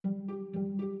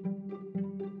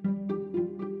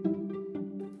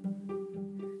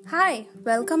Hi,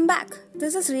 welcome back.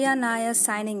 This is Rhea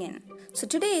signing in. So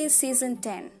today is season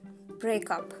 10,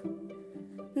 breakup.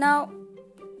 Now,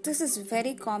 this is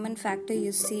very common factor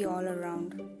you see all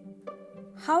around.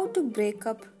 How to break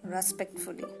up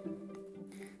respectfully.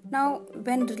 Now,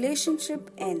 when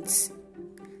relationship ends,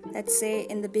 let's say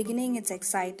in the beginning it's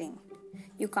exciting.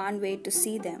 You can't wait to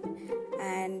see them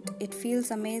and it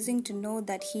feels amazing to know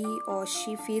that he or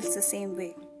she feels the same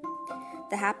way.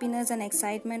 The happiness and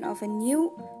excitement of a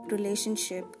new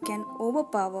relationship can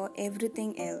overpower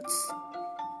everything else.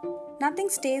 Nothing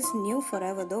stays new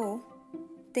forever though.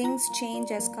 Things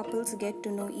change as couples get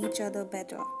to know each other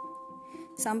better.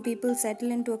 Some people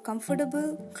settle into a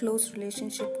comfortable, close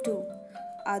relationship too.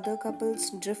 Other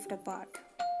couples drift apart.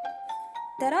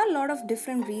 There are a lot of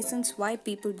different reasons why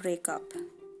people break up.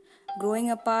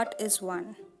 Growing apart is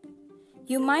one.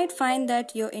 You might find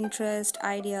that your interests,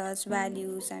 ideas,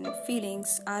 values, and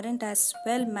feelings aren't as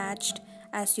well matched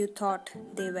as you thought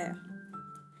they were.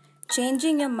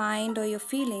 Changing your mind or your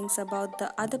feelings about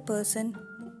the other person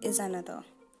is another.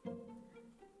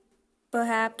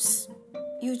 Perhaps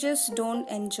you just don't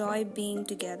enjoy being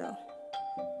together.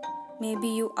 Maybe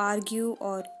you argue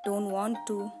or don't want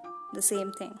to the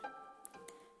same thing.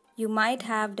 You might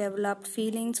have developed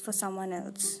feelings for someone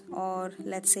else, or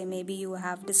let's say maybe you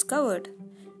have discovered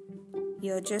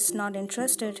you're just not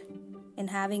interested in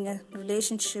having a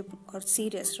relationship or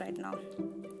serious right now.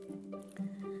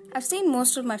 I've seen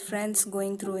most of my friends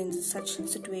going through in such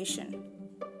situation,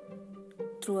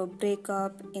 through a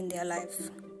breakup in their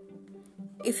life.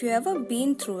 If you ever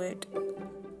been through it,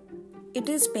 it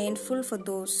is painful for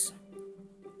those,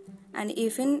 and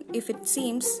even if it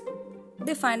seems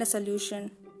they find a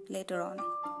solution later on.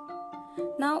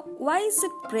 Now, why is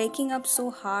it breaking up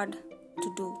so hard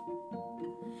to do?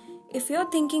 If you're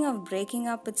thinking of breaking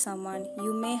up with someone,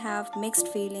 you may have mixed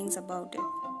feelings about it.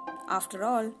 After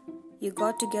all, you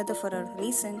got together for a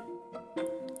reason.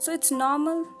 So it's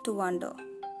normal to wonder,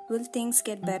 will things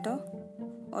get better?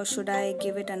 Or should I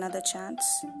give it another chance?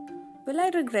 Will I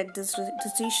regret this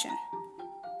decision?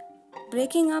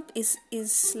 Breaking up it's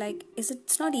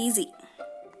not easy.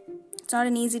 It's not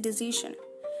an easy decision.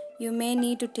 You may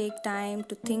need to take time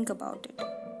to think about it.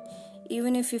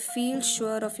 Even if you feel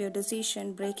sure of your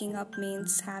decision, breaking up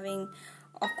means having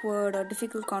awkward or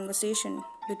difficult conversation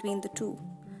between the two.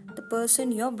 The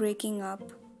person you're breaking up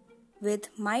with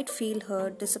might feel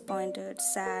hurt, disappointed,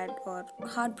 sad, or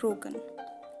heartbroken.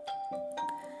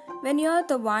 When you're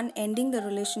the one ending the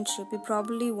relationship, you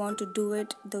probably want to do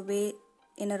it the way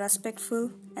in a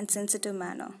respectful and sensitive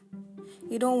manner.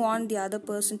 You don't want the other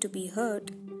person to be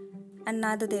hurt, and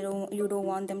neither you don't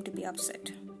want them to be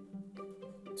upset.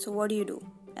 So what do?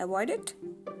 Avoid it?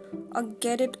 Or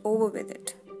get it over with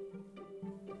it?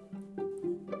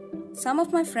 Some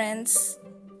of my friends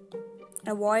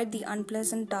avoid the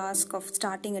unpleasant task of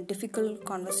starting a difficult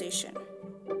conversation.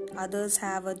 Others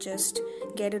have a just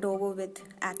get it over with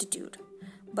attitude.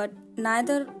 But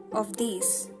neither of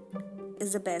these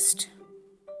is the best.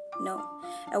 No,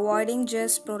 avoiding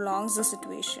just prolongs the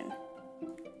situation,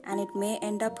 and it may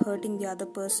end up hurting the other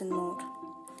person more.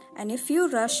 And if you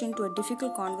rush into a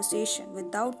difficult conversation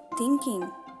without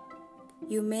thinking,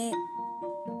 you may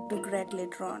regret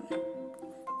later on.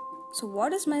 So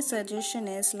what is my suggestion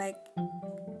is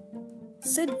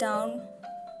sit down,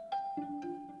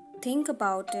 think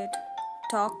about it,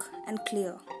 talk and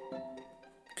clear.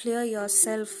 Clear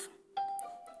yourself.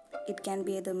 It can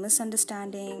be either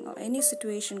misunderstanding or any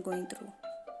situation going through.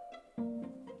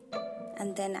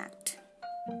 And then act.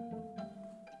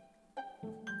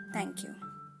 Thank you.